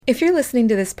If you're listening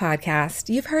to this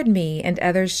podcast, you've heard me and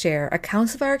others share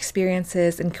accounts of our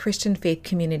experiences in Christian faith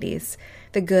communities,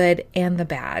 the good and the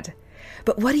bad.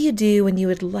 But what do you do when you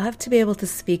would love to be able to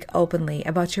speak openly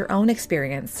about your own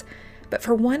experience, but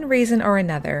for one reason or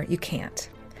another, you can't?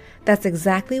 That's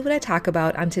exactly what I talk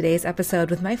about on today's episode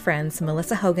with my friends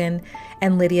Melissa Hogan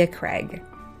and Lydia Craig.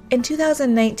 In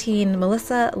 2019,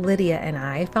 Melissa, Lydia, and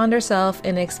I found ourselves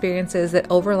in experiences that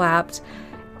overlapped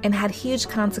and had huge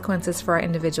consequences for our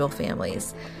individual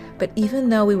families. But even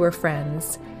though we were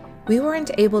friends, we weren't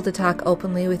able to talk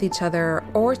openly with each other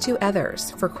or to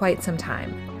others for quite some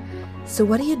time. So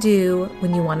what do you do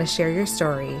when you want to share your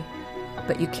story,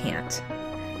 but you can't?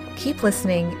 Keep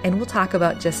listening and we'll talk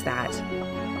about just that.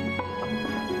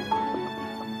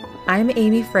 I'm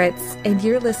Amy Fritz, and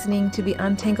you're listening to the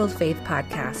Untangled Faith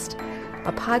Podcast,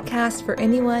 a podcast for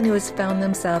anyone who has found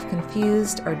themselves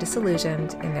confused or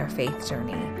disillusioned in their faith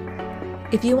journey.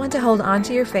 If you want to hold on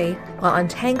to your faith while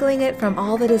untangling it from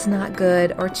all that is not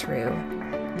good or true,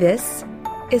 this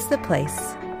is the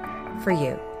place for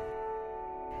you.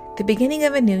 The beginning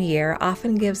of a new year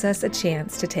often gives us a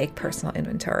chance to take personal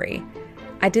inventory.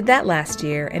 I did that last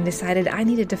year and decided I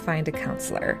needed to find a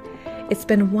counselor. It's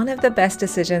been one of the best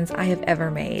decisions I have ever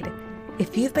made.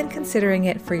 If you've been considering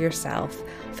it for yourself,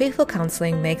 Faithful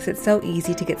Counseling makes it so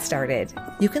easy to get started.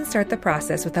 You can start the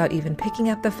process without even picking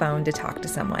up the phone to talk to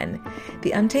someone.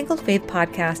 The Untangled Faith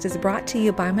Podcast is brought to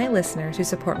you by my listeners who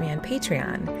support me on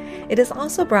Patreon. It is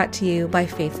also brought to you by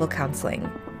Faithful Counseling.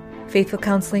 Faithful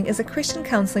Counseling is a Christian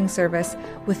counseling service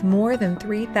with more than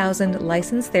 3,000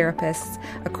 licensed therapists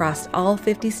across all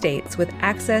 50 states with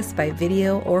access by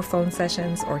video or phone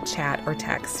sessions or chat or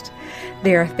text.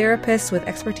 They are therapists with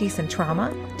expertise in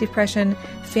trauma, depression,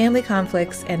 family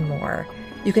conflicts, and more.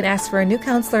 You can ask for a new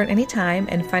counselor at any time,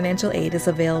 and financial aid is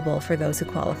available for those who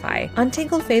qualify.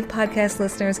 Untangled Faith Podcast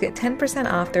listeners get 10%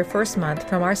 off their first month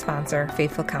from our sponsor,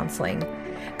 Faithful Counseling.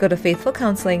 Go to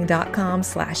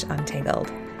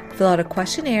faithfulcounseling.com/untangled. Fill out a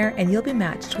questionnaire and you'll be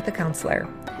matched with a counselor.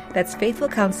 That's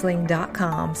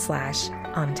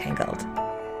faithfulcounseling.com/untangled.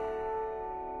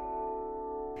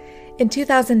 In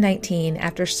 2019,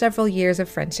 after several years of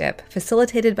friendship,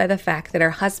 facilitated by the fact that our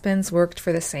husbands worked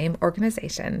for the same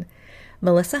organization,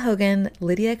 Melissa Hogan,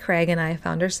 Lydia Craig, and I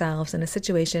found ourselves in a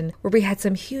situation where we had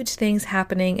some huge things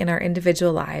happening in our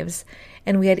individual lives,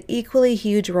 and we had equally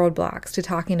huge roadblocks to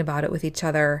talking about it with each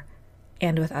other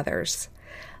and with others.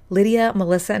 Lydia,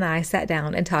 Melissa, and I sat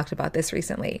down and talked about this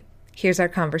recently. Here's our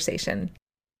conversation.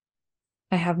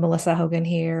 I have Melissa Hogan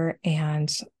here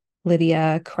and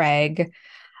Lydia Craig.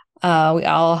 We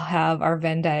all have our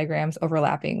Venn diagrams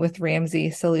overlapping with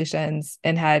Ramsey Solutions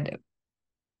and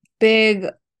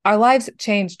our lives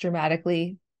changed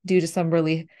dramatically due to some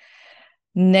really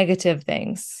negative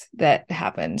things that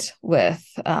happened with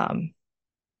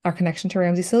our connection to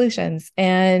Ramsey Solutions.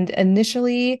 And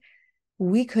initially,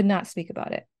 we could not speak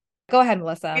about it. Go ahead,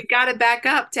 Melissa. We've got to back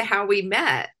up to how we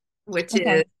met, which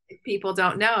is, if people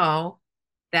don't know,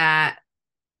 that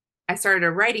I started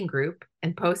a writing group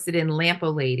and posted in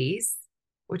Lampo Ladies,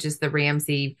 which is the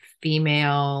Ramsey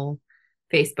female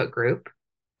Facebook group.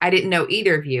 I didn't know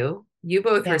either of you. You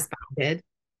both responded.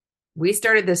 We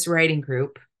started this writing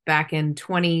group back in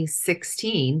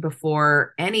 2016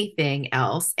 before anything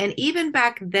else. And even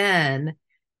back then,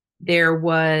 there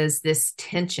was this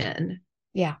tension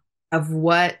of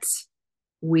what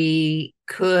we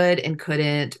could and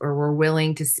couldn't or were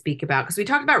willing to speak about. Because we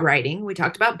talked about writing, we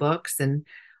talked about books and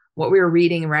what we were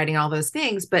reading and writing, all those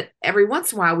things. But every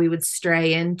once in a while, we would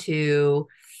stray into,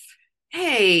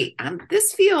 hey,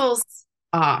 this feels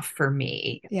off for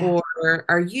me. Yeah. Or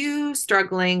are you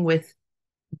struggling with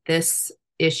this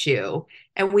issue?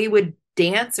 And we would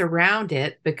dance around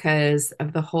it because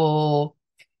of the whole,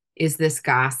 is this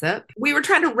gossip? We were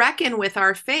trying to reckon with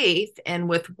our faith and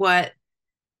with what,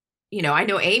 I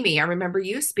know Amy, I remember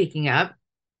you speaking up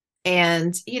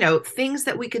and, things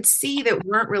that we could see that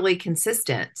weren't really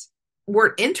consistent,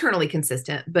 weren't internally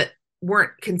consistent, but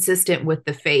weren't consistent with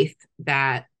the faith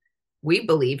that we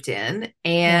believed in.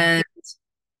 And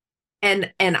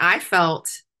I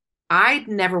felt I'd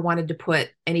never wanted to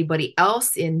put anybody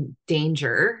else in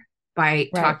danger by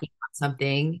talking about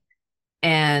something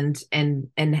and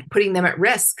putting them at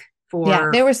risk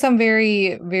for. There were some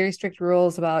very, very strict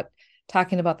rules about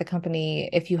talking about the company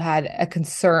if you had a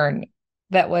concern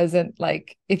that wasn't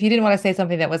like, if you didn't want to say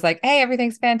something that was like, hey,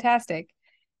 everything's fantastic.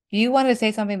 If you wanted to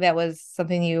say something that was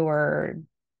something you were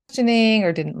questioning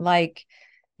or didn't like,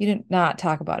 you did not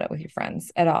talk about it with your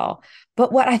friends at all.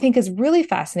 But what I think is really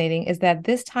fascinating is that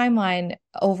this timeline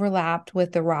overlapped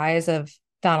with the rise of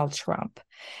Donald Trump.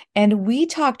 And we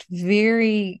talked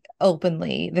very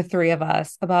openly, the three of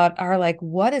us, about our like,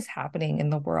 what is happening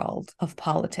in the world of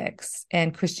politics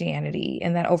and Christianity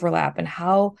and that overlap and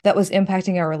how that was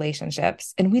impacting our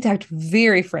relationships. And we talked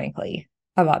very frankly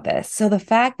about this. So the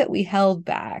fact that we held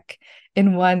back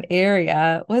in one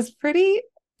area was pretty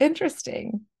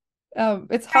interesting.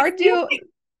 It's hard to,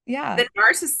 yeah. The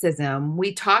narcissism,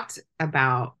 we talked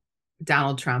about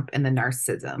Donald Trump and the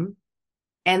narcissism.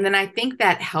 And then I think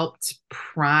that helped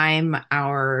prime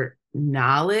our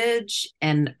knowledge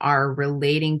and our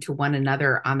relating to one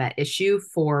another on that issue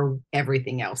for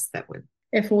everything else that would.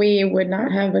 If we would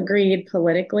not have agreed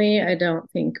politically, I don't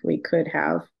think we could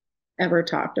have ever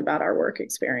talked about our work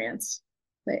experience.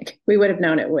 Like we would have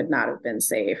known it would not have been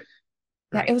safe.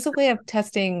 Yeah, Right. it was a way of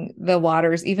testing the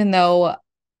waters, even though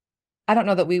I don't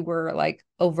know that we were like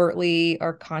overtly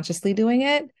or consciously doing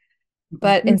it.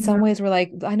 But in some ways, we're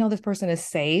like, I know this person is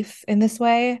safe in this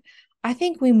way. I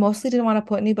think we mostly didn't want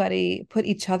to put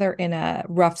each other in a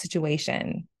rough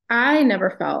situation. I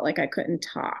never felt like I couldn't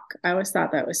talk. I always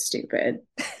thought that was stupid.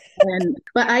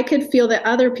 But I could feel that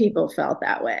other people felt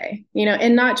that way,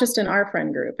 and not just in our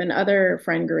friend group and other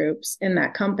friend groups in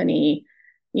that company.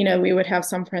 We would have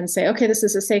some friends say, okay, this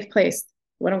is a safe place.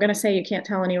 What I'm going to say, you can't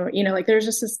tell anyone, like there's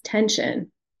just this tension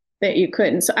that you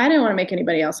couldn't. So I didn't want to make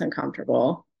anybody else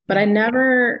uncomfortable. But I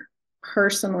never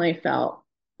personally felt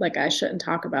like I shouldn't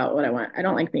talk about what I want. I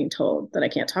don't like being told that I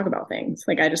can't talk about things.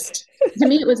 Like to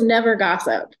me, it was never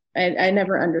gossip. I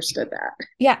never understood that.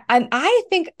 Yeah. And I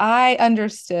think I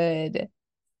understood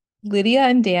Lydia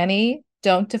and Danny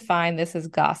don't define this as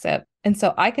gossip. And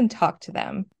so I can talk to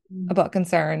them about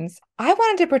concerns. I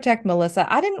wanted to protect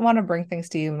Melissa. I didn't want to bring things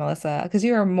to you, Melissa, because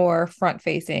you are more front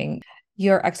facing.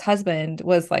 Your ex-husband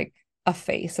was like a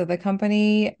face of the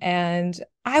company, and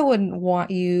I wouldn't want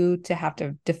you to have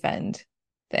to defend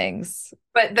things.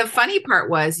 But the funny part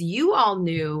was you all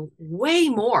knew way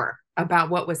more about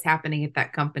what was happening at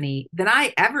that company than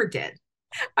I ever did.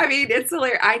 I mean, it's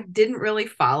hilarious. I didn't really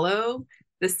follow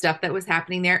the stuff that was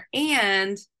happening there.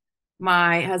 And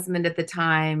my husband at the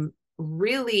time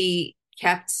really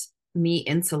kept me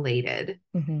insulated,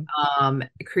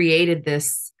 created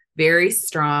this very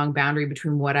strong boundary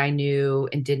between what I knew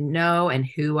and didn't know and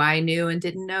who I knew and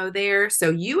didn't know there. So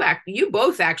you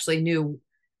both actually knew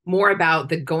more about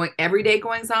the everyday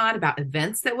goings on, about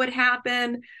events that would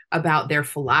happen, about their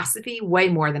philosophy, way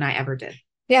more than I ever did.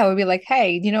 Yeah, we'd be like,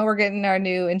 hey, we're getting our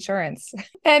new insurance.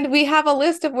 And we have a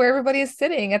list of where everybody is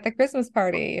sitting at the Christmas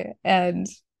party and,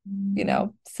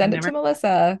 send it to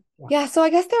Melissa. Yeah. So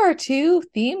I guess there are two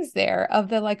themes there of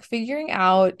the like figuring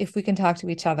out if we can talk to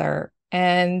each other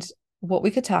and what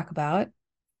we could talk about.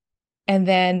 And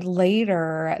then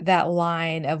later, that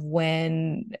line of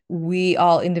when we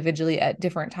all individually at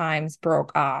different times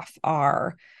broke off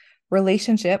our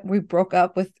relationship. We broke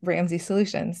up with Ramsey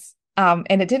Solutions. And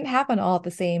it didn't happen all at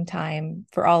the same time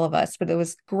for all of us, but there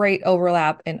was great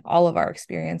overlap in all of our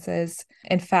experiences.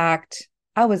 In fact,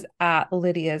 I was at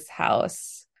Lydia's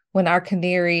house when our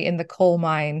canary in the coal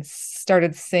mine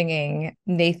started singing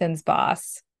Nathan's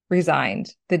Boss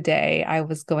resigned the day I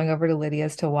was going over to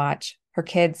Lydia's to watch her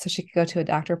kids so she could go to a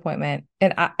doctor appointment.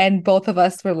 And both of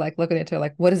us were like looking at her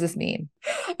like, what does this mean?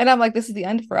 And I'm like, this is the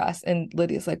end for us. And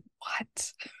Lydia's like,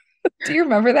 what? Do you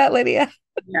remember that, Lydia?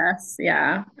 Yes.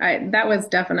 Yeah. That was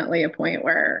definitely a point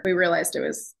where we realized it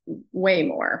was way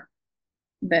more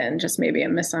than just maybe a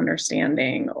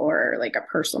misunderstanding or like a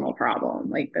personal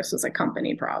problem. Like this was a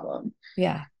company problem.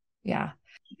 Yeah. Yeah.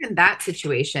 In that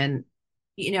situation,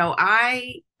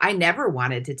 I never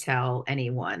wanted to tell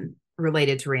anyone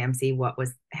related to Ramsey what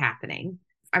was happening.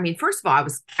 I mean, first of all,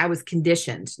 I was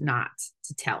conditioned not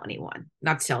to tell anyone,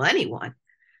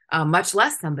 much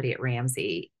less somebody at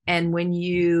Ramsey. And when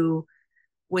you're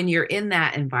in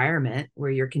that environment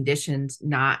where you're conditioned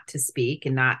not to speak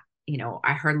and not,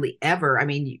 I hardly ever, I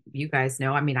mean, you guys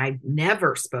know, I mean, I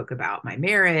never spoke about my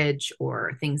marriage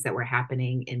or things that were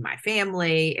happening in my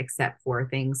family, except for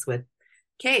things with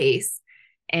Case.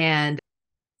 And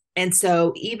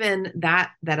so even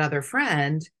that other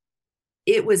friend,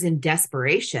 it was in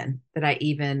desperation that I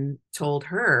even told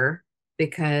her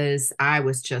because I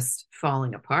was just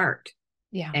falling apart.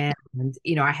 Yeah. And,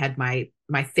 I had my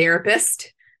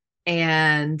therapist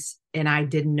and I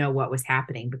didn't know what was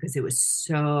happening because it was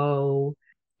so,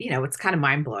 it's kind of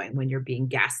mind blowing when you're being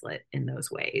gaslit in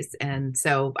those ways. And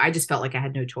so I just felt like I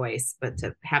had no choice but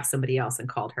to have somebody else and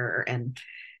called her and,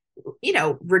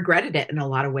 regretted it in a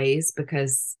lot of ways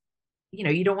because,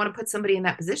 you don't want to put somebody in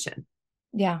that position.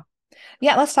 Yeah.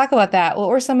 Yeah. Let's talk about that. What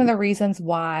were some of the reasons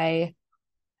why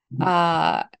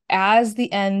as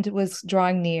the end was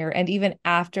drawing near, and even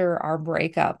after our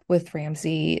breakup with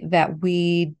Ramsey, that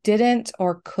we didn't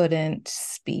or couldn't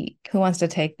speak. Who wants to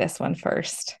take this one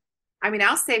first? I mean,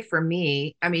 I'll say for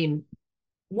me, I mean,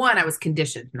 one, I was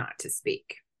conditioned not to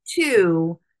speak.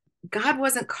 Two, God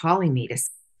wasn't calling me to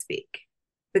speak.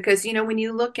 Because, you know, when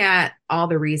you look at all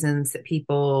the reasons that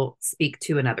people speak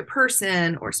to another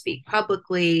person or speak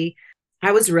publicly,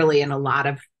 I was really in a lot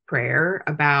of prayer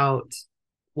about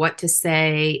what to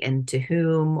say and to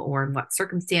whom or in what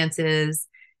circumstances.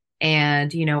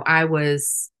 And, you know, I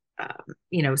was,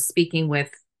 speaking with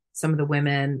some of the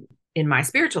women in my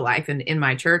spiritual life and in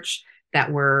my church that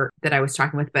I was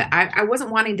talking with, but I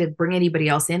wasn't wanting to bring anybody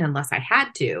else in unless I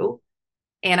had to.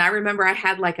 And I remember I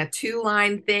had like a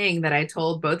 2-line thing that I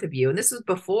told both of you. And this was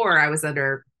before I was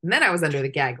under, and then I was under the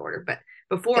gag order. But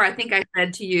before, I think I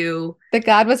said to you that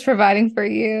God was providing for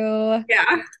you.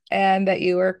 Yeah. And that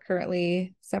you were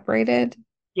currently separated.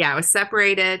 Yeah, I was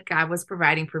separated. God was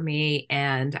providing for me.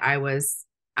 And I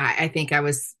think I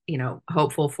was,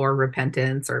 hopeful for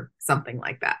repentance or something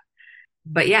like that.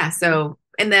 But yeah, so,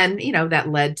 and then, that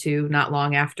led to not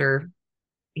long after,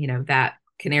 that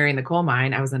canary in the coal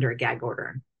mine, I was under a gag order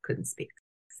and couldn't speak.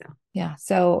 So, yeah.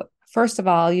 So first of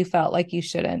all, you felt like you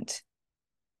shouldn't,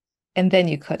 and then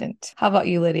you couldn't. How about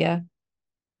you, Lydia?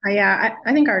 Yeah,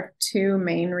 I think our two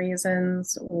main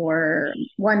reasons were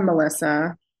one,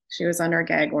 Melissa, she was under a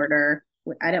gag order.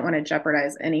 I didn't want to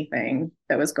jeopardize anything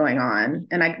that was going on.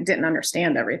 And I didn't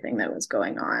understand everything that was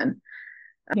going on.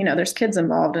 There's kids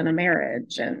involved in a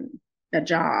marriage and a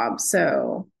job.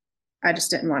 So I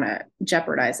just didn't want to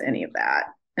jeopardize any of that.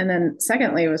 And then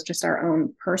secondly, it was just our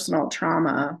own personal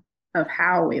trauma of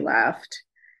how we left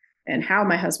and how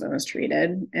my husband was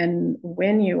treated. And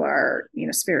when you are,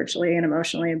 spiritually and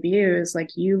emotionally abused, like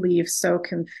you leave so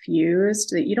confused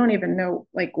that you don't even know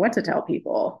like what to tell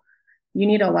people. You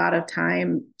need a lot of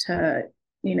time to,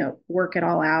 work it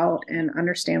all out and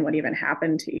understand what even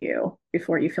happened to you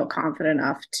before you feel confident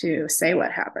enough to say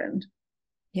what happened.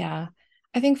 Yeah.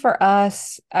 I think for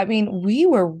us, I mean, we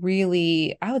were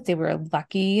really, I would say we were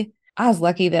lucky. I was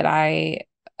lucky that I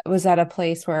was at a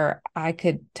place where I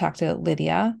could talk to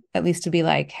Lydia, at least to be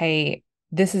like, hey,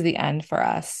 this is the end for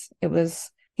us. It was,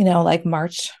 like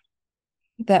March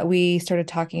that we started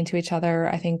talking to each other.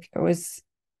 I think it was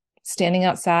standing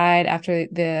outside after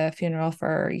the funeral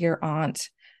for your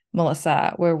aunt,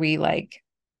 Melissa, where we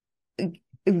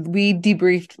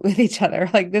debriefed with each other.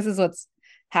 Like, this is what's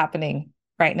happening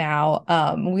right now.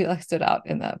 We stood out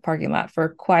in the parking lot for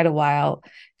quite a while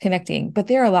connecting, but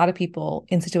there are a lot of people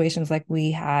in situations like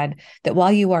we had that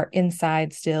while you are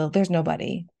inside still, there's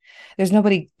nobody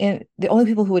in. The only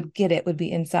people who would get it would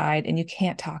be inside, and you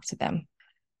can't talk to them.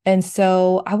 And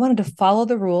so I wanted to follow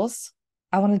the rules.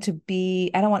 I don't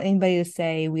want anybody to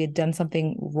say we had done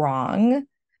something wrong.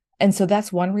 And so that's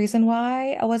one reason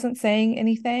why I wasn't saying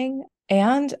anything.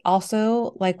 And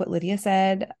also, like what Lydia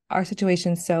said, our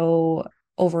situation so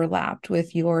overlapped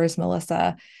with yours,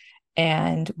 Melissa,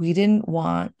 and we didn't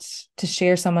want to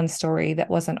share someone's story that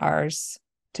wasn't ours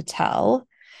to tell.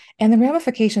 And the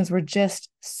ramifications were just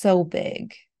so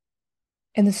big.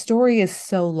 And the story is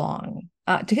so long.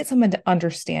 To get someone to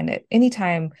understand it,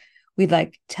 anytime we'd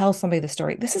tell somebody the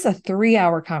story, this is a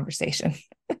 3-hour conversation.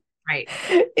 Right.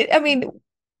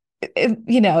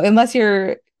 Unless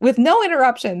you're with no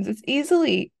interruptions, it's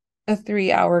easily a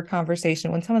 3-hour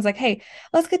conversation. When someone's like, hey,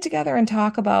 let's get together and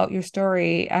talk about your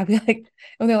story, I'd be like,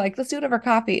 and they're like, let's do it over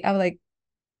coffee. I'm like,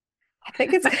 I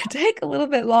think it's going to take a little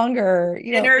bit longer.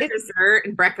 Dinner, dessert,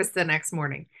 and breakfast the next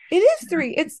morning.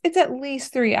 It's at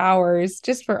least 3 hours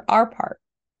just for our part.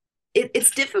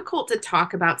 It's difficult to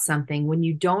talk about something when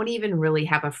you don't even really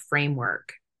have a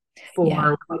framework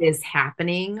for what is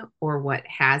happening or what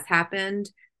has happened,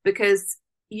 because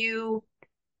you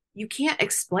can't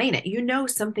explain it.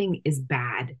 Something is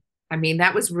bad. I mean,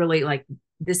 that was really like,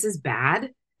 this is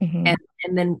bad. Mm-hmm.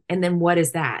 And then what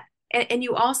is that? And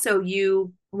you also,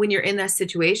 when you're in that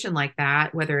situation like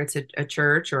that, whether it's a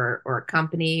church or a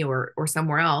company or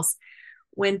somewhere else,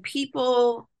 when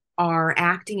people are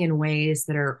acting in ways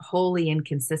that are wholly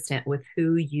inconsistent with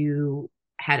who you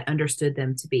had understood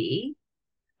them to be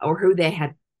or who they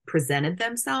had presented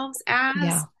themselves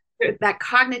as, that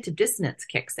cognitive dissonance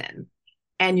kicks in.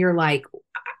 And you're like,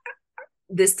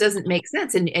 this doesn't make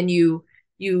sense. And you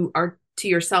are to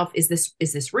yourself, is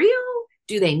this real?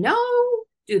 Do they know?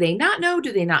 Do they not know?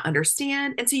 Do they not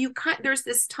understand? And so there's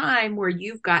this time where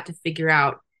you've got to figure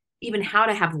out even how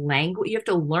to have language. You have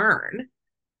to learn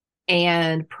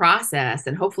and process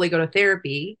and hopefully go to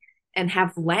therapy and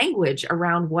have language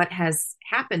around what has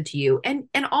happened to you. And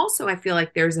also I feel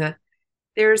like there's a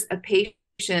patience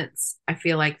I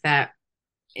feel like that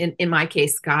in my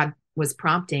case, God was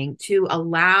prompting to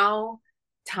allow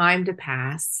time to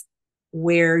pass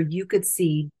where you could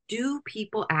see, do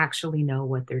people actually know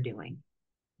what they're doing?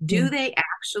 Do they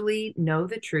actually know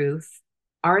the truth?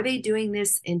 Are they doing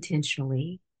this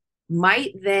intentionally?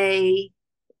 Might they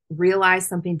realize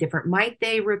something different? Might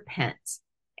they repent?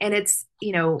 And it's,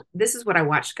 this is what I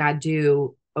watched God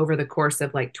do over the course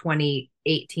of like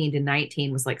 2018 to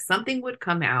 19 was like something would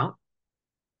come out.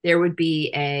 There would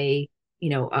be a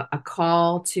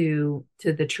call to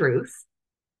the truth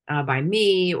by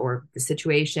me or the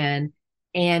situation.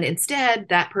 And instead,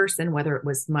 that person, whether it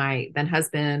was my then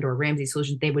husband or Ramsey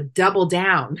Solutions, they would double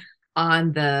down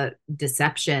on the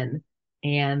deception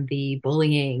and the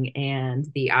bullying and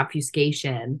the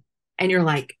obfuscation. And you're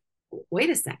like, wait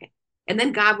a second. And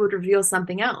then God would reveal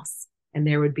something else. And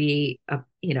there would be a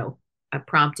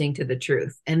prompting to the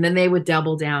truth. And then they would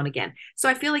double down again. So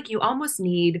I feel like you almost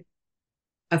need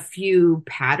a few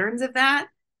patterns of that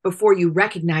before you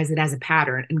recognize it as a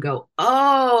pattern and go,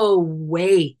 oh,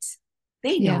 wait,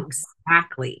 they know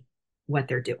exactly what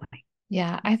they're doing.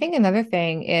 Yeah. I think another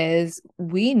thing is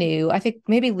I think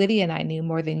maybe Lydia and I knew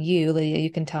more than you. Lydia,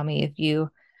 you can tell me if you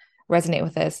resonate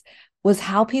with this, was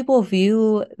how people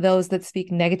view those that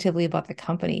speak negatively about the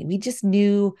company. We just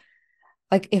knew,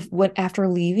 like, after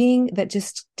leaving, that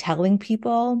just telling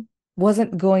people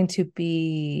wasn't going to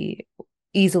be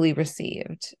easily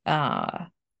received,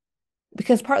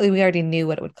 because partly we already knew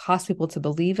what it would cost people to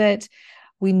believe it.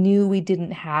 We knew we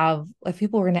didn't have, if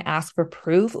people were going to ask for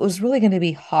proof, it was really going to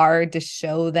be hard to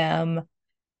show them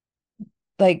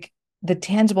like the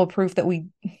tangible proof that we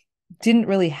didn't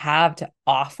really have to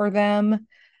offer them,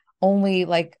 only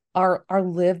like our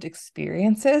lived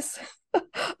experiences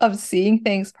of seeing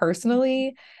things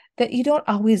personally that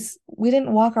we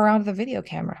didn't walk around with a video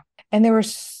camera. And there were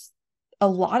a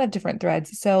lot of different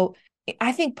threads. So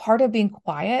I think part of being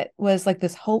quiet was like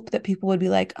this hope that people would be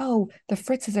like, oh, the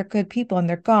Fritzes are good people and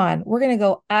they're gone. We're going to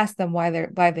go ask them why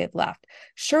they've left.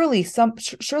 Surely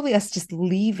us just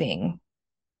leaving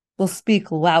will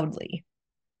speak loudly,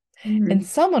 and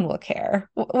someone will care.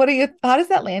 How does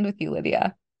that land with you,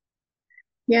 Lydia?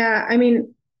 Yeah, I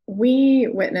mean, we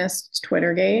witnessed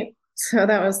Twittergate. So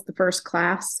that was the first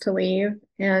class to leave.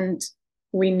 And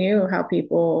we knew how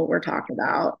people were talked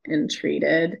about and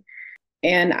treated.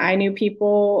 And I knew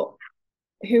people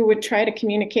who would try to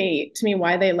communicate to me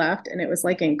why they left. And it was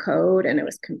like in code and it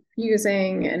was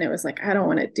confusing. And it was like, I don't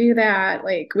want to do that.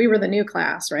 Like, we were the new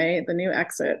class, right? The new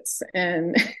exits.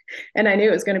 And I knew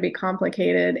it was going to be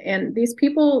complicated. And these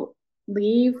people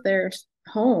leave their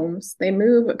homes, they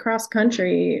move across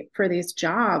country for these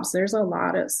jobs. There's a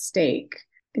lot at stake.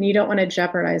 And you don't want to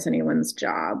jeopardize anyone's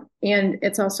job. And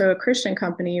it's also a Christian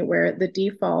company where the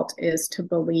default is to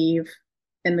believe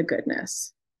in the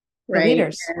goodness, right? The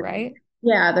leaders, right?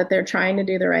 Yeah, that they're trying to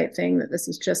do the right thing, that this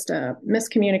is just a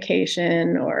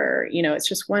miscommunication, or, it's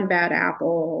just one bad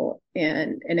apple.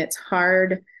 And it's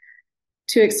hard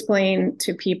to explain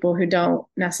to people who don't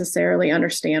necessarily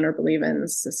understand or believe in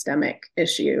systemic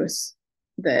issues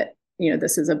that,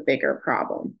 this is a bigger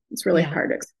problem. It's really hard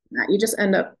to explain that. You just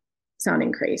end up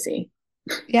sounding crazy.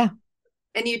 Yeah.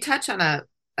 And you touch on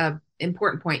a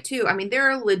important point too. I mean,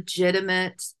 there are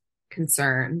legitimate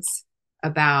concerns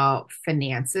about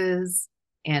finances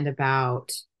and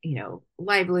about,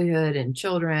 livelihood and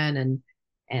children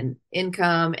and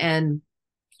income. And,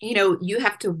 you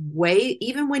have to weigh,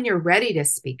 even when you're ready to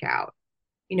speak out,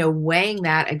 weighing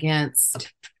that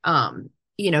against,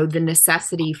 the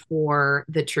necessity for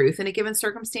the truth in a given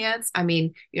circumstance. I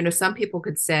mean, some people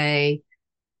could say,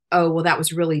 oh, well, that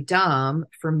was really dumb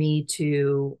for me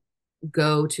to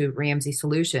go to Ramsey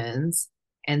Solutions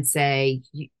and say,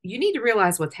 you need to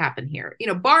realize what's happened here,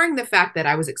 barring the fact that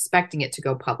I was expecting it to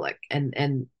go public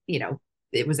and,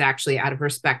 it was actually out of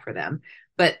respect for them.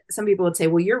 But some people would say,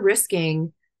 well, you're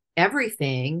risking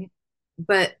everything.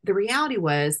 But the reality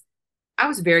was, I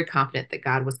was very confident that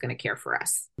God was going to care for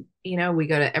us. We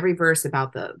go to every verse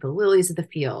about the lilies of the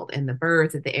field and the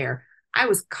birds of the air. I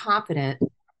was confident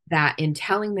that in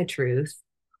telling the truth,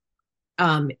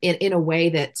 in a way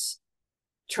that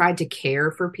tried to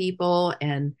care for people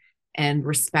and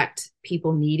respect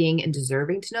people needing and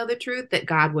deserving to know the truth, that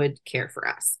God would care for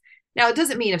us. Now, it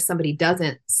doesn't mean if somebody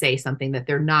doesn't say something that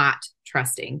they're not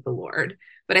trusting the Lord.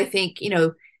 But I think,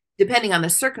 depending on the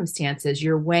circumstances,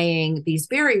 you're weighing these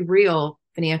very real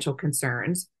financial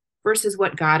concerns versus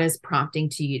what God is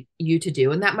prompting you to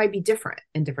do. And that might be different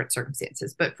in different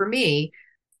circumstances. But for me,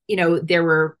 there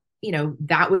were,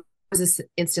 that was an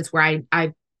instance where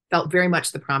I felt very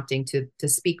much the prompting to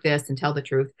speak this and tell the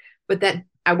truth. but that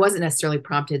I wasn't necessarily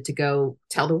prompted to go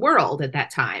tell the world at that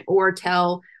time or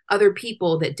tell other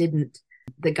people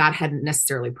that God hadn't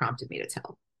necessarily prompted me to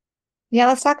tell. Yeah,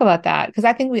 let's talk about that because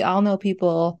I think we all know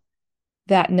people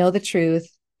that know the truth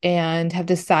and have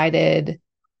decided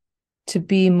to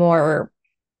be more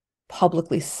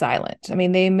publicly silent. I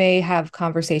mean, they may have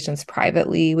conversations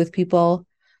privately with people,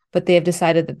 but they have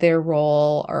decided that their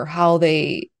role or how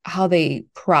they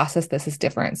process this is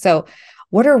different. So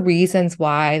what are reasons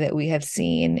why that we have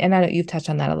seen, and I know you've touched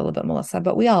on that a little bit, Melissa,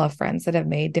 but we all have friends that have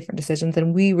made different decisions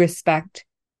and we respect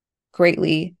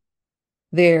greatly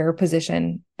their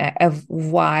position of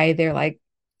why they're like,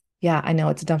 yeah, I know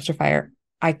it's a dumpster fire.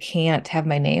 I can't have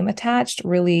my name attached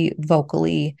really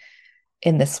vocally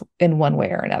in one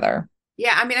way or another.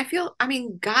 Yeah, I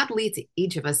mean, God leads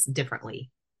each of us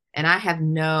differently. And I have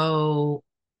no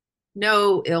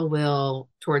ill will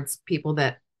towards people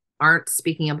that aren't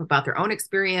speaking up about their own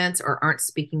experience or aren't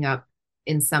speaking up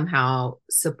in somehow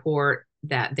support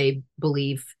that they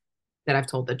believe that I've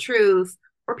told the truth,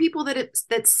 or people that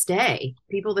stay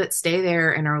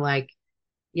there and are like,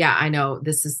 yeah, I know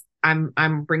this is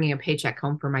I'm bringing a paycheck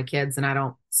home for my kids and I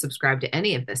don't subscribe to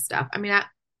any of this stuff. I mean,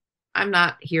 I'm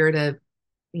not here to,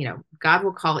 God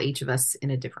will call each of us in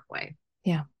a different way.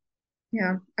 Yeah.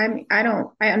 Yeah.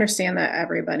 I understand that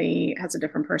everybody has a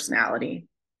different personality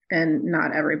and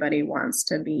not everybody wants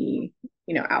to be,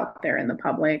 out there in the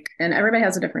public, and everybody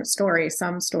has a different story.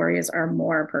 Some stories are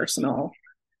more personal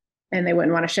and they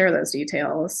wouldn't want to share those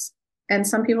details. And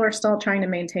some people are still trying to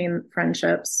maintain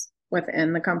friendships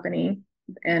within the company.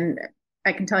 And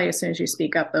I can tell you, as soon as you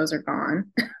speak up, those are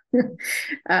gone.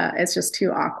 It's just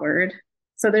too awkward.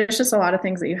 So there's just a lot of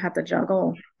things that you have to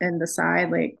juggle and decide,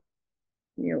 like,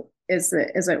 is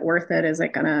it worth it? Is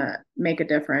it going to make a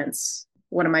difference?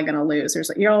 What am I going to lose?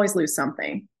 You always lose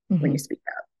something when you speak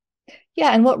up.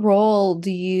 Yeah. And what role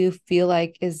do you feel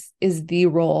like is the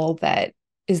role that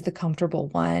is the comfortable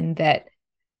one that,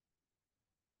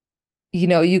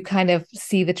 you kind of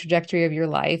see the trajectory of your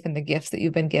life and the gifts that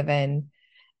you've been given.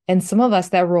 And some of us,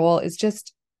 that role is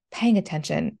just paying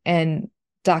attention and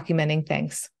documenting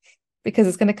things because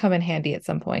it's going to come in handy at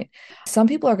some point. Some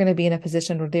people are going to be in a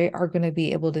position where they are going to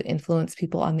be able to influence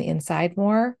people on the inside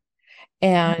more.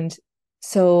 And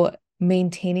so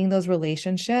maintaining those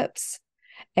relationships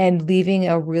and leaving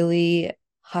a really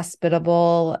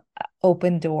hospitable,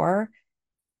 open door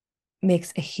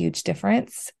makes a huge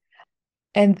difference.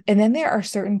 And then there are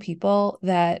certain people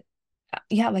that,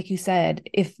 yeah, like you said,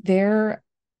 if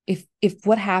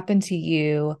what happened to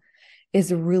you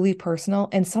is really personal,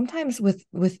 and sometimes with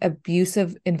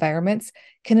abusive environments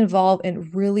can involve in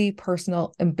really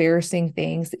personal, embarrassing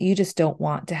things that you just don't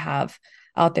want to have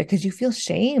out there because you feel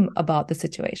shame about the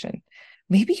situation.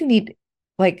 Maybe you need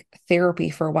like therapy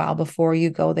for a while before you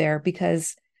go there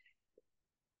because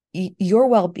your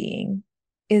well-being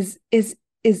is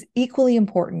equally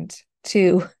important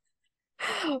to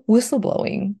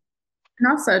whistleblowing.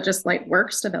 And also just like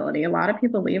work stability. A lot of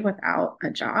people leave without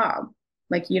a job.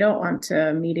 Like, you don't want to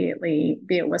immediately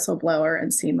be a whistleblower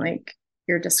and seem like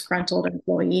you're a disgruntled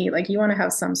employee. Like, you want to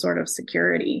have some sort of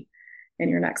security in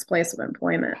your next place of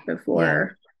employment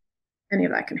before any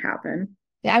of that can happen.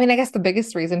 Yeah, I mean, I guess the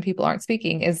biggest reason people aren't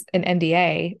speaking is an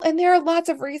NDA. And there are lots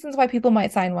of reasons why people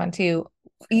might sign one too,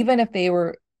 even if they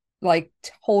were like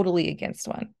totally against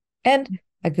one. And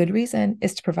a good reason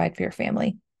is to provide for your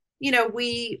family.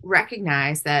 We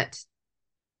recognize that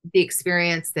the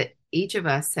experience that each of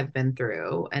us have been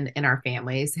through and in our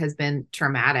families has been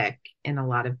traumatic in a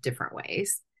lot of different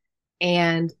ways.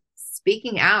 And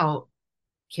speaking out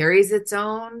carries its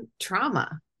own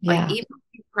trauma. Yeah. Like, even if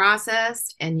you've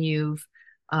processed and you've,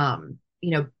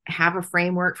 have a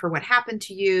framework for what happened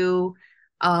to you,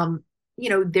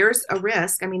 there's a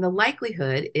risk. I mean, the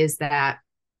likelihood is that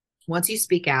once you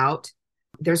speak out,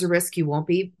 there's a risk you won't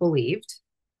be believed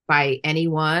by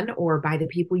anyone or by the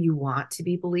people you want to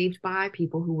be believed by,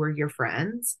 people who were your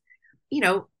friends,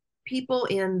 people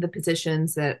in the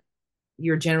positions that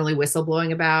you're generally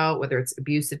whistleblowing about, whether it's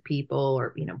abusive people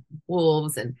or,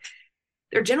 wolves, and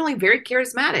they're generally very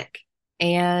charismatic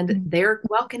and they're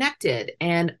well connected.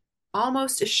 And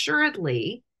almost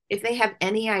assuredly, if they have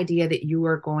any idea that you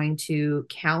are going to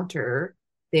counter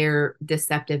their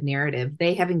deceptive narrative,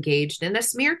 they have engaged in a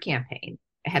smear campaign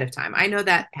ahead of time. I know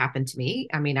that happened to me.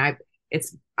 I mean,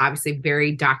 it's obviously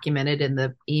very documented in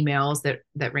the emails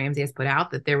that Ramsey has put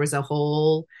out that there was a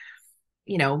whole,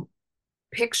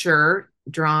 picture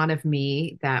drawn of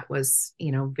me that was,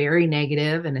 very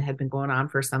negative, and it had been going on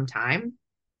for some time.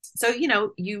 So,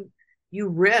 you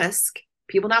risk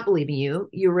people not believing you.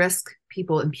 You risk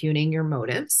people impugning your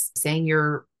motives, saying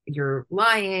you're you're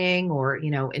lying, or,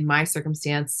 in my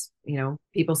circumstance,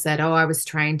 people said, oh, I was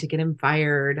trying to get him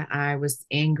fired. I was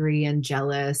angry and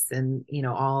jealous and,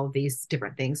 all of these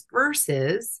different things,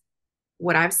 versus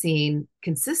what I've seen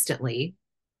consistently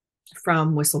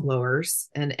from whistleblowers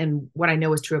and what I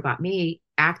know is true about me,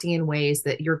 acting in ways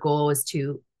that your goal is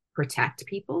to protect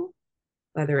people,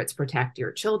 whether it's protect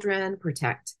your children,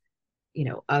 protect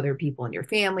other people in your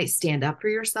family, stand up for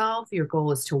yourself. Your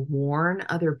goal is to warn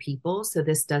other people so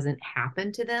this doesn't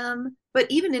happen to them. But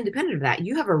even independent of that,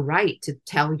 you have a right to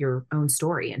tell your own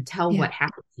story and tell what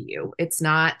happened to you. It's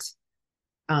not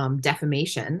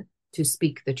defamation to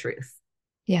speak the truth.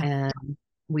 Yeah. And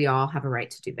we all have a right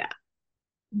to do that.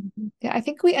 Yeah, I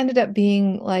think we ended up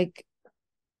being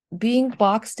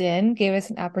boxed in gave us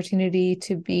an opportunity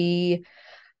to be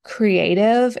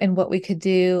creative in what we could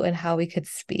do and how we could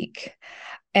speak.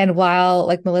 And while,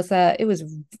 like Melissa, it was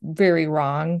very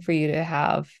wrong for you to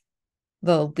have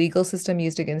the legal system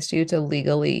used against you to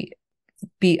legally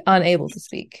be unable to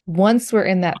speak. Once we're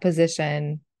in that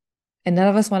position, and none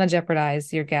of us want to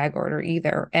jeopardize your gag order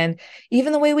either. And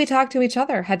even the way we talk to each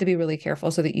other had to be really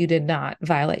careful so that you did not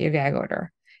violate your gag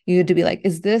order. You had to be like,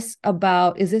 is this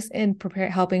in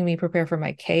helping me prepare for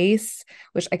my case,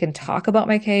 which I can talk about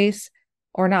my case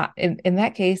or not? In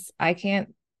that case,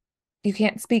 you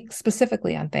can't speak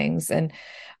specifically on things. And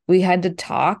we had to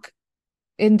talk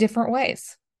in different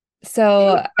ways.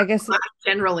 So I guess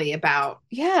generally about.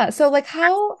 Yeah. So like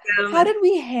how did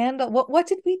we handle, what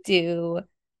did we do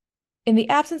in the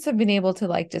absence of being able to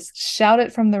like just shout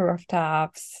it from the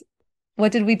rooftops?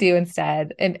 What did we do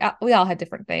instead? And we all had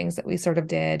different things that we sort of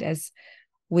did as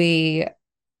we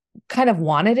kind of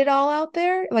wanted it all out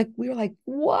there. Like we were like,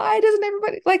 why doesn't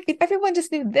everybody, like if everyone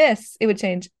just knew this, it would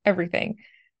change everything.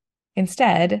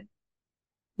 Instead,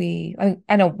 I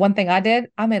know one thing I did,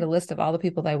 I made a list of all the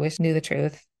people that I wish knew the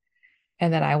truth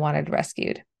and that I wanted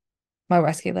rescued. My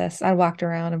rescue list. I walked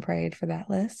around and prayed for that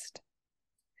list.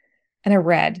 And I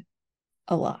read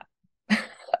a lot.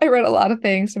 I read a lot of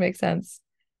things to make sense.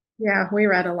 Yeah, we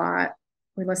read a lot.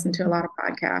 We listened to a lot of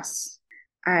podcasts.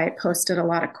 I posted a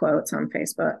lot of quotes on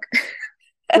Facebook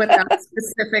without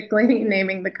specifically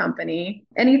naming the company.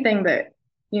 Anything that,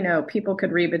 people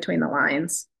could read between the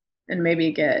lines and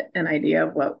maybe get an idea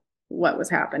of what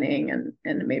was happening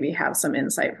and maybe have some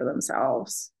insight for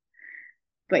themselves.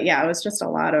 But yeah, it was just a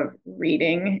lot of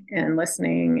reading and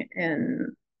listening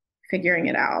and figuring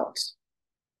it out.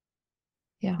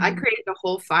 Yeah. I created a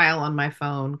whole file on my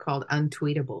phone called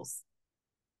Untweetables,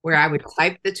 where I would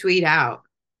type the tweet out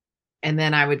and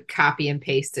then I would copy and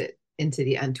paste it into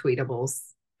the Untweetables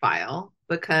file,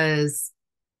 because,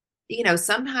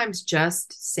 sometimes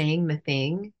just saying the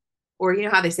thing, or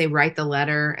how they say, write the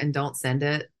letter and don't send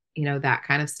it, that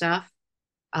kind of stuff.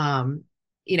 I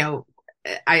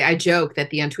joke that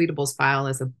the Untweetables file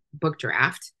is a book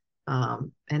draft.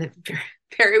 And it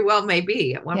very well may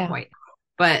be at one point.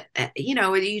 But,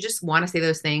 you just want to say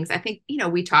those things. I think,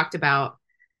 we talked about,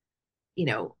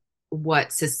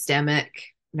 what systemic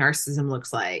narcissism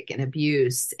looks like, and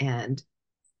abuse and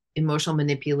emotional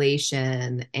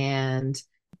manipulation, and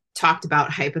talked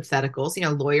about hypotheticals.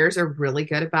 Lawyers are really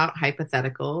good about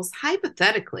hypotheticals.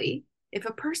 Hypothetically, if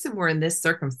a person were in this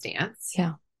circumstance,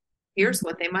 here's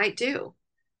what they might do.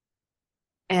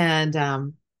 And,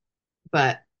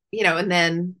 but, and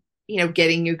then,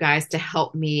 getting you guys to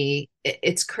help me.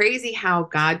 It's crazy how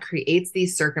God creates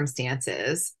these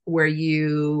circumstances where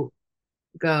you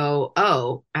go,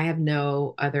 oh, I have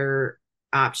no other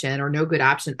option or no good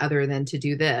option other than to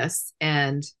do this.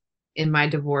 And in my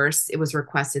divorce, it was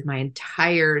requested my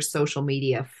entire social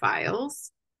media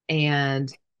files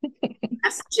and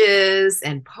messages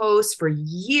and posts for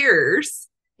years.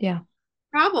 Yeah.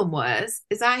 Problem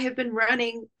is I have been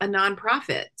running a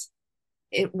nonprofit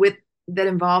that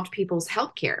involved people's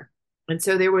healthcare. And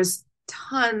so there was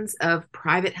tons of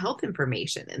private health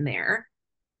information in there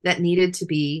that needed to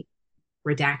be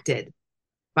redacted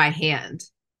by hand.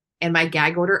 And my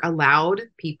gag order allowed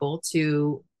people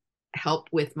to help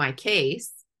with my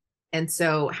case. And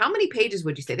so how many pages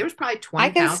would you say? There was probably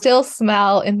 20,000. I can still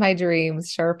smell in my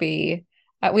dreams Sharpie.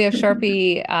 We have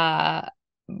Sharpie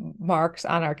marks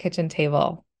on our kitchen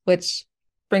table, which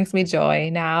brings me joy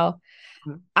now.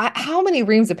 How many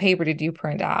reams of paper did you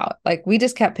print out? Like we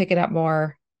just kept picking up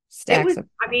more stacks.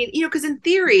 Because in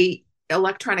theory,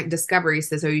 electronic discovery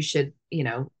says, oh, you should,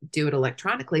 do it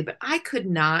electronically. But I could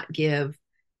not give,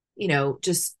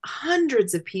 just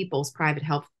hundreds of people's private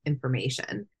health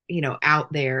information,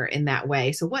 out there in that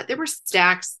way. So there were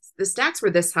stacks. The stacks were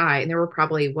this high, and there were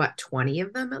probably 20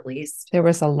 of them at least. There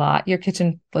was a lot. Your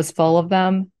kitchen was full of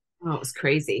them. Oh, it was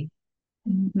crazy.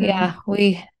 Yeah,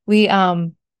 we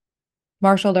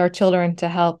marshaled our children to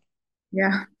help.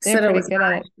 Yeah. They're Said it pretty was good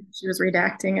at it. she was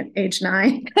redacting at age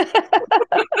 9.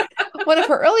 One of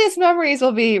her earliest memories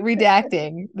will be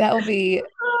redacting. That will be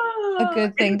a good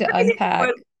And thing the to funny thing unpack.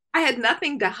 was, I had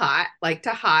nothing to hide, to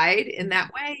hide in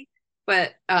that way.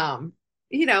 But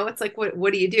it's like,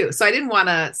 what do you do? So I didn't want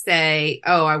to say,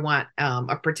 oh, I want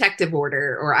a protective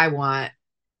order, or I want,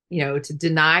 to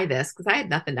deny this, because I had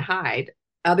nothing to hide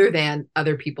other than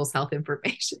other people's health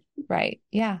information. Right.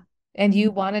 Yeah. And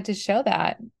you wanted to show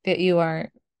that you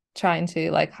aren't trying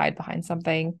to like hide behind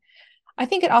something. I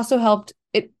think it also helped.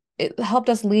 It helped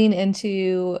us lean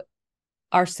into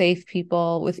our safe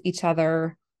people with each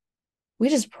other. We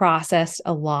just processed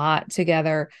a lot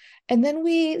together. And then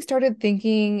we started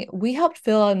thinking, we helped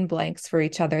fill in blanks for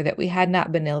each other that we had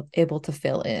not been able to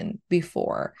fill in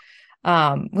before.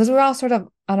 Because we're all sort of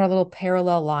on our little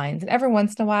parallel lines. And every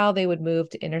once in a while, they would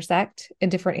move to intersect in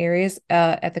different areas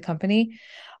at the company.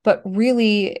 But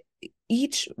really,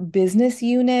 each business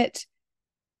unit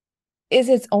is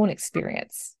its own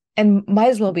experience and might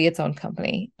as well be its own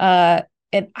company.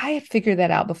 And I figured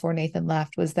that out before Nathan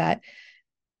left, was that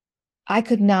I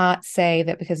could not say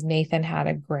that because Nathan had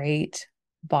a great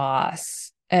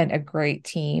boss and a great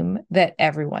team that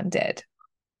everyone did.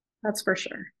 That's for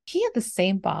sure. He had the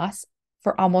same boss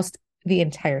for almost the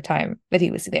entire time that he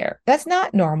was there. That's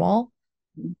not normal.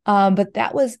 But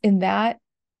that was in that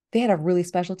they had a really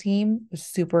special team,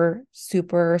 super,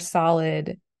 super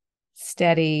solid,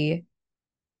 steady.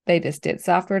 They just did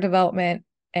software development,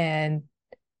 and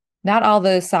not all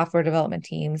the software development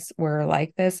teams were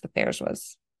like this, but theirs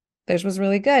was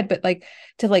really good. But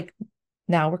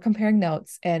now we're comparing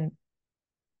notes, and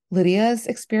Lydia's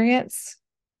experience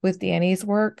with Danny's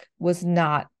work was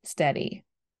not steady.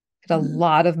 Had a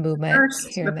lot of movement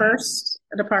here and The there. first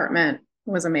department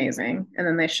was amazing, and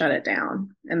then they shut it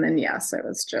down. And then yes, it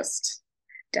was just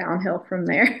downhill from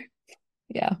there.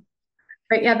 Yeah.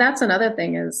 But yeah, that's another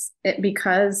thing, is it,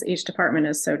 because each department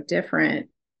is so different,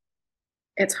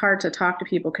 it's hard to talk to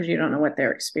people because you don't know what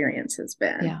their experience has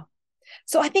been. Yeah.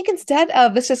 So I think instead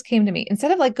of, this just came to me,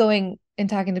 instead of like going and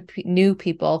talking to new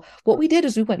people, what we did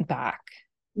is we went back.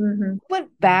 Mm-hmm. We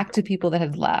went back to people that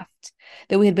had left,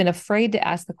 that we had been afraid to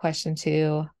ask the question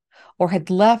to, or had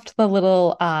left the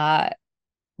little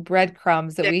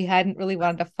breadcrumbs that we hadn't really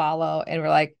wanted to follow. And we're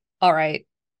like, all right,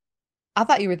 I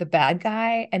thought you were the bad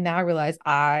guy, and now I realize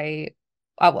I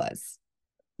was.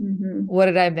 Mm-hmm. What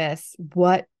did I miss?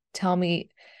 Tell me.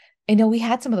 I know we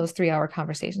had some of those 3-hour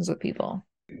conversations with people.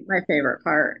 My favorite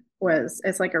part was,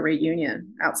 it's like a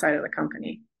reunion outside of the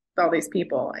company with all these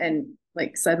people, and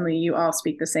like suddenly you all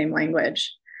speak the same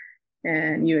language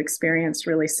and you experienced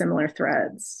really similar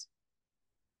threads.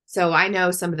 So I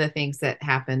know some of the things that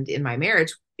happened in my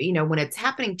marriage, when it's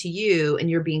happening to you and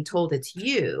you're being told it's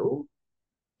you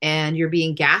and you're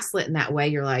being gaslit in that way,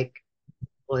 you're like,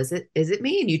 well, is it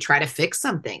me? And you try to fix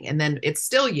something, and then it's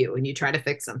still you, and you try to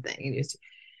fix something.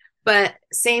 But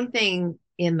same thing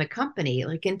in the company,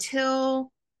 like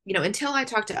until I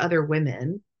talk to other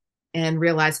women and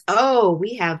realize, oh,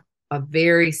 we have a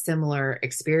very similar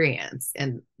experience,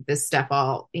 and this stuff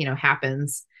all,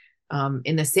 happens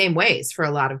in the same ways for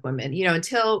a lot of women,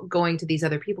 until going to these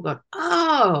other people, going,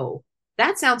 oh,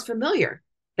 that sounds familiar.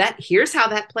 Here's how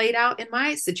that played out in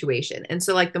my situation. And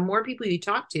so like the more people you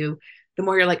talk to, the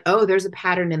more you're like, oh, there's a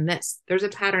pattern in this. There's a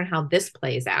pattern how this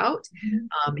plays out.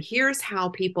 Mm-hmm. Here's how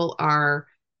people are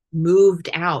moved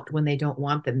out when they don't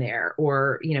want them there,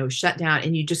 or, shut down.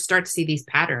 And you just start to see these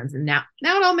patterns. And now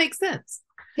it all makes sense.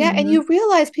 Yeah. Mm-hmm. And you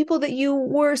realize people that you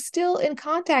were still in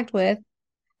contact with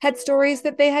had stories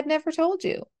that they had never told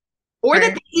you. Or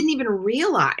that they didn't even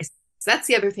realize. That's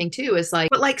the other thing too, is like,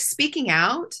 but like speaking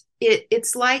out,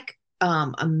 it's like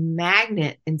a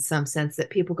magnet in some sense,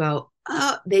 that people go,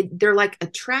 oh, they're like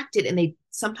attracted, and they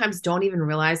sometimes don't even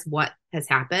realize what has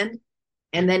happened.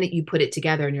 And then you put it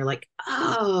together and you're like,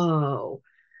 oh,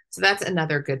 so that's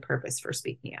another good purpose for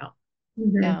speaking out.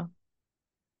 Mm-hmm. Yeah.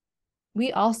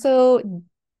 We also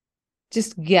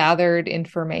just gathered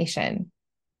information,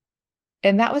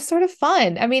 and that was sort of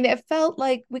fun. I mean, it felt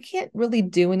like we can't really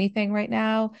do anything right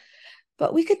now,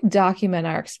 but we could document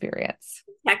our experience.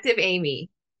 Detective Amy.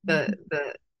 The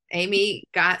Amy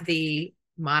got the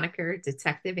moniker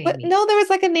Detective Amy. But no, there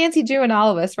was like a Nancy Drew in all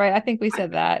of us, right? I think we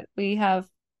said that. We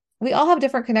all have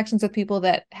different connections with people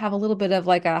that have a little bit of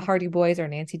like a Hardy Boys or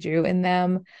Nancy Drew in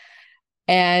them.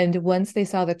 And once they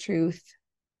saw the truth,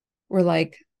 we're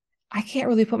like, I can't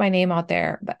really put my name out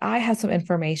there, but I have some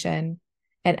information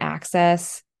and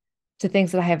access to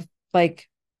things that I have like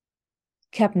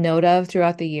kept note of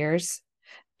throughout the years.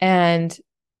 And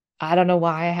I don't know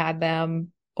why I had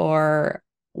them, or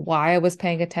why I was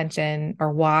paying attention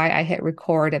or why I hit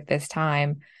record at this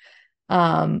time.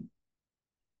 And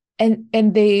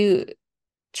they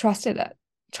trusted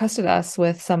us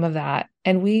with some of that.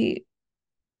 And we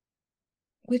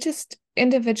just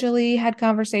individually had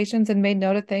conversations and made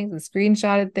note of things and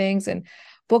screenshotted things and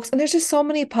books. And there's just so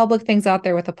many public things out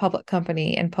there with a public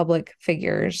company and public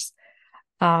figures.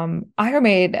 I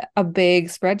made a big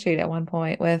spreadsheet at one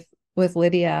point with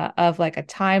Lydia of like a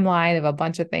timeline of a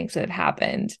bunch of things that had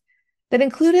happened that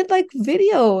included like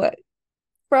video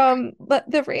from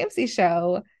the Ramsey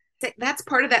show. That's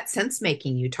part of that sense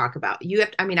making you talk about. You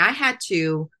have, I mean, I had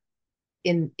to,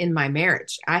 in my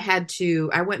marriage,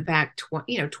 I went back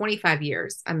 25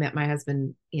 years. I met my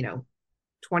husband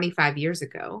 25 years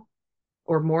ago,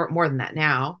 or more than that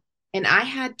now. And I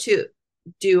had to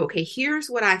do, okay, here's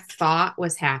what I thought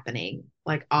was happening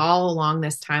like all along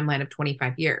this timeline of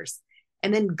 25 years,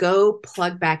 and then go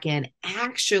plug back in,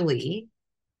 actually,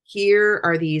 here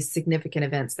are these significant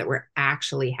events that were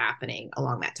actually happening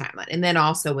along that timeline. And then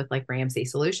also with like Ramsey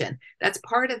Solution, that's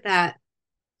part of that,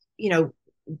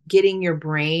 getting your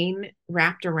brain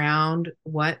wrapped around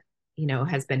what,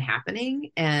 has been happening.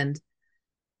 And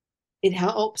it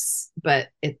helps, but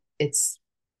it's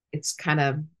kind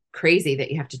of crazy that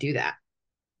you have to do that.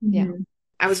 Yeah.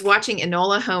 I was watching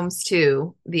Enola Holmes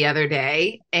 2 the other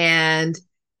day, and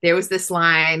there was this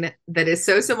line that is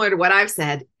so similar to what I've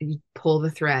said. You pull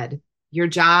the thread. Your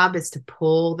job is to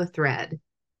pull the thread.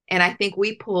 And I think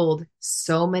we pulled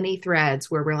so many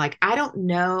threads where we're like, I don't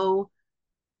know,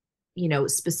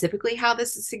 specifically how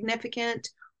this is significant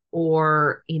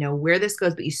or, where this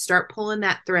goes, but you start pulling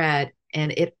that thread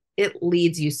and it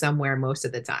leads you somewhere most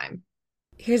of the time.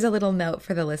 Here's a little note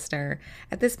for the listener.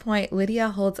 At this point, Lydia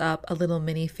holds up a little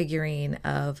mini figurine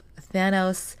of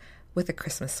Thanos with a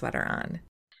Christmas sweater on.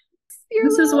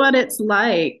 This is what it's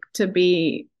like to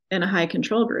be in a high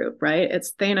control group, right?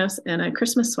 It's Thanos in a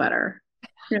Christmas sweater.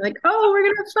 You're like, oh, we're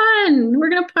going to have fun. We're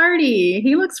going to party.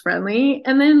 He looks friendly.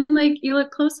 And then like you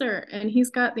look closer and he's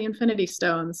got the Infinity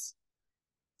Stones.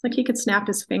 It's like he could snap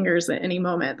his fingers at any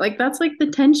moment. Like that's like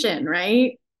the tension,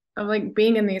 right? Of like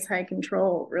being in these high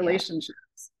control relationships.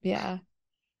 Yeah.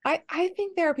 I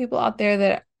think there are people out there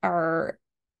that are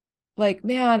like,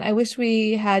 man, I wish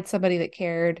we had somebody that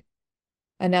cared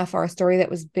enough, or a story that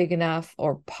was big enough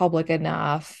or public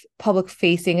enough, public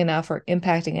facing enough or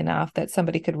impacting enough that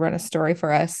somebody could run a story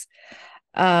for us.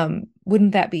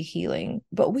 Wouldn't that be healing?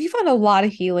 But we found a lot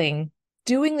of healing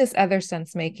doing this other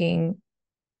sense making,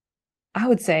 I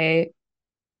would say,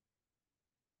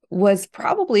 was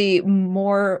probably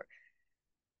more,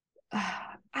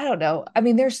 I don't know. I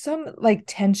mean, there's some like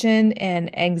tension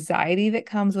and anxiety that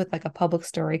comes with like a public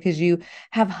story because you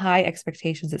have high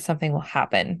expectations that something will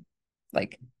happen.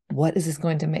 Like, what is this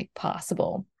going to make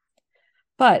possible?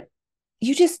 But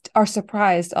you just are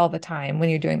surprised all the time when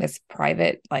you're doing this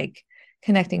private, like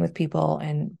connecting with people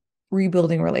and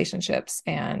rebuilding relationships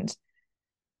and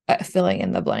filling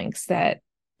in the blanks. That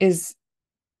is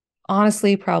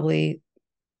honestly probably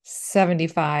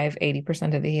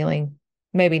 75-80% of the healing,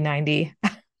 maybe 90.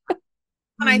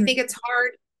 And I think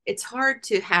it's hard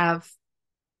to have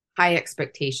high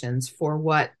expectations for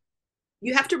what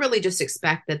you have to really just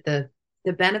expect that the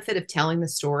benefit of telling the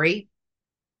story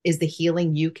is the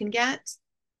healing you can get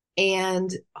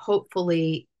and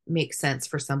hopefully make sense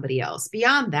for somebody else.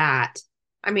 Beyond that,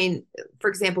 I mean, for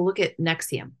example, look at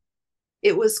NXIVM.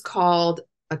 It was called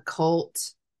a cult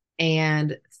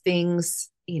and things,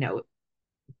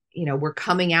 were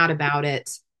coming out about it,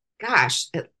 gosh,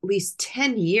 at least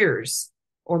 10 years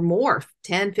or more,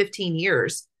 10, 15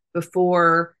 years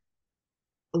before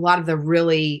a lot of the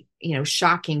really,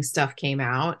 shocking stuff came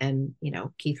out, and,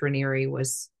 Keith Raniere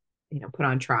was, put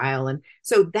on trial. And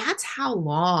so that's how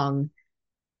long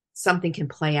something can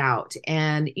play out.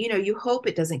 And, you hope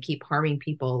it doesn't keep harming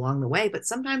people along the way, but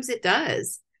sometimes it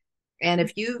does. And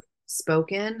if you've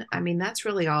spoken, I mean, that's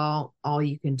really all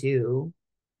you can do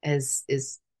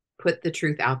is put the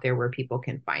truth out there where people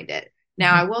can find it.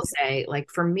 Now, I will say,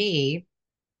 like, for me,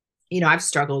 I've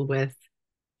struggled with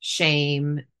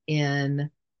shame in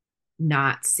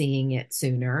not seeing it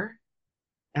sooner,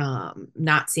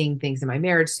 not seeing things in my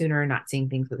marriage sooner, not seeing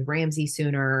things with Ramsey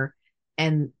sooner.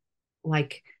 And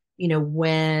like,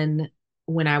 when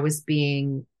I was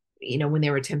being, when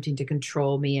they were attempting to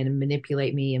control me and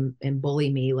manipulate me and bully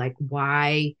me, like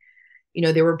why,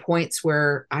 there were points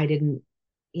where I didn't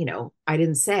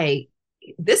say,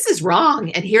 this is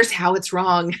wrong and here's how it's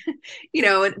wrong,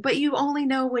 but you only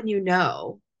know when you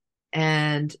know.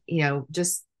 And,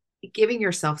 just giving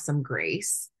yourself some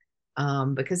grace,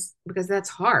 because that's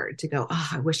hard to go, oh,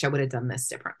 I wish I would have done this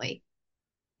differently.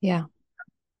 Yeah.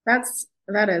 That's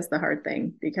that is the hard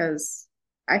thing, because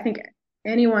I think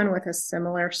anyone with a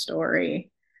similar story,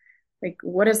 like,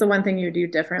 what is the one thing you do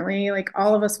differently? Like,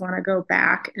 all of us want to go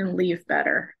back and leave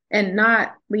better, and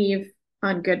not leave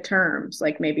on good terms,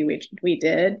 like maybe we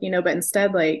did, but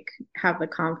instead, like, have the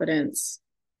confidence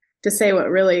to say what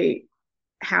really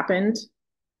happened,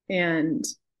 and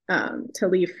to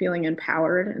leave feeling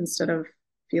empowered instead of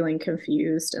feeling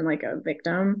confused and like a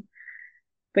victim.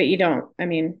 But you don't, I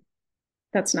mean,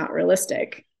 that's not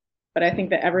realistic. But I think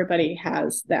that everybody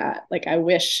has that. Like, I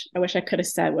wish I could have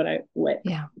said what I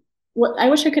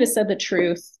wish I could have said the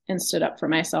truth and stood up for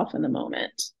myself in the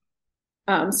moment.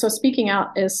 So speaking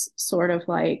out is sort of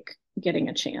like getting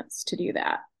a chance to do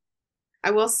that.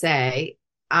 I will say,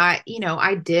 I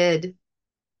did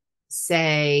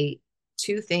say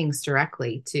two things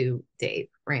directly to Dave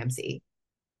Ramsey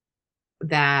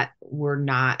that were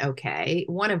not okay.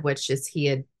 One of which is he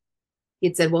had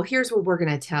said, well, here's what we're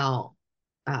going to tell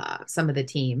some of the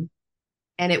team.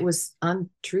 And it was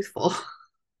untruthful.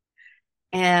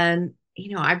 And,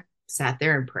 I sat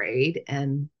there and prayed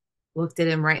and looked at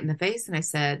him right in the face. And I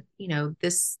said,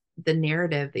 the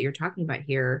narrative that you're talking about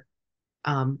here,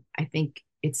 I think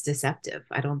it's deceptive.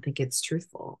 I don't think it's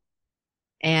truthful.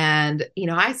 And,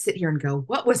 I sit here and go,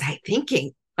 what was I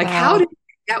thinking? Like, Wow.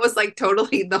 That was like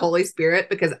totally the Holy Spirit,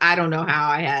 because I don't know how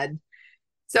I had.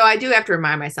 So I do have to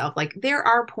remind myself, like, there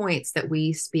are points that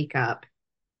we speak up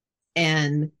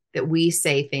and that we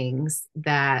say things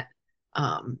that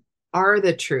are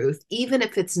the truth, even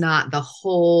if it's not the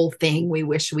whole thing we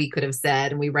wish we could have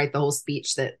said, and we write the whole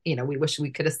speech that, we wish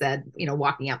we could have said,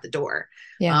 walking out the door.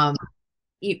 Yeah.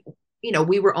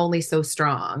 We were only so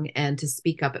strong, and to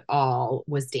speak up at all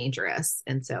was dangerous.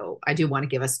 And so I do want to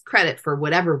give us credit for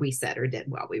whatever we said or did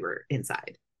while we were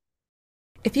inside.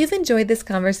 If you've enjoyed this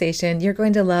conversation, you're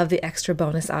going to love the extra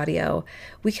bonus audio.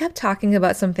 We kept talking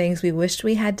about some things we wished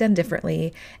we had done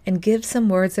differently and give some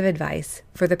words of advice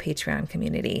for the Patreon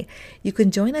community. You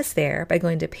can join us there by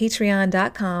going to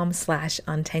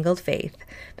patreon.com/untangledfaith.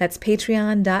 That's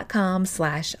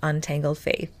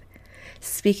patreon.com/untangledfaith.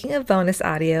 Speaking of bonus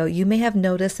audio, you may have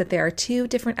noticed that there are 2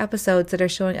 different episodes that are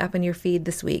showing up in your feed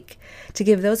this week. To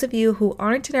give those of you who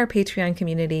aren't in our Patreon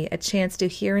community a chance to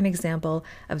hear an example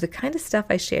of the kind of stuff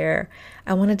I share,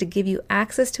 I wanted to give you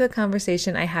access to a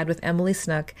conversation I had with Emily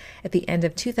Snook at the end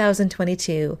of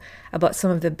 2022 about some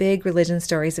of the big religion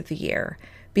stories of the year.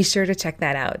 Be sure to check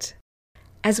that out.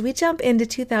 As we jump into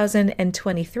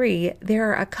 2023, there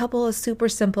are a couple of super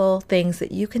simple things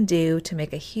that you can do to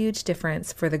make a huge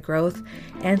difference for the growth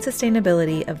and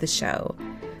sustainability of the show.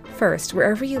 First,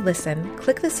 wherever you listen,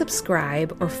 click the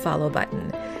subscribe or follow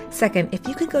button. Second, if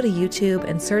you could go to YouTube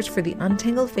and search for the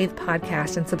Untangled Faith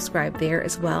podcast and subscribe there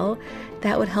as well,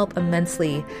 that would help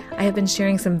immensely. I have been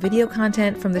sharing some video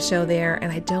content from the show there,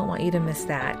 and I don't want you to miss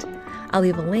that. I'll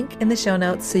leave a link in the show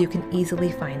notes so you can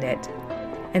easily find it.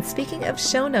 And speaking of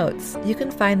show notes, you can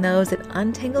find those at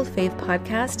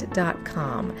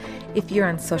untangledfaithpodcast.com. If you're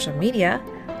on social media,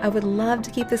 I would love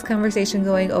to keep this conversation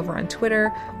going over on Twitter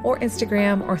or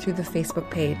Instagram or through the Facebook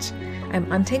page.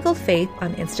 I'm Untangled Faith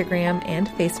on Instagram and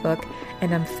Facebook,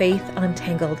 and I'm Faith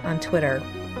Untangled on Twitter.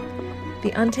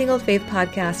 The Untangled Faith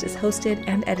podcast is hosted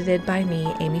and edited by me,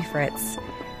 Amy Fritz.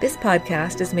 This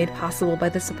podcast is made possible by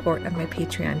the support of my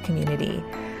Patreon community.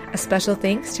 A special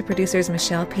thanks to producers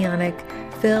Michelle Pionic,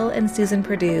 Phil and Susan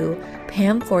Perdue,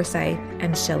 Pam Forsyth,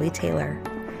 and Shelley Taylor.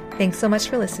 Thanks so much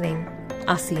for listening.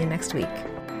 I'll see you next week.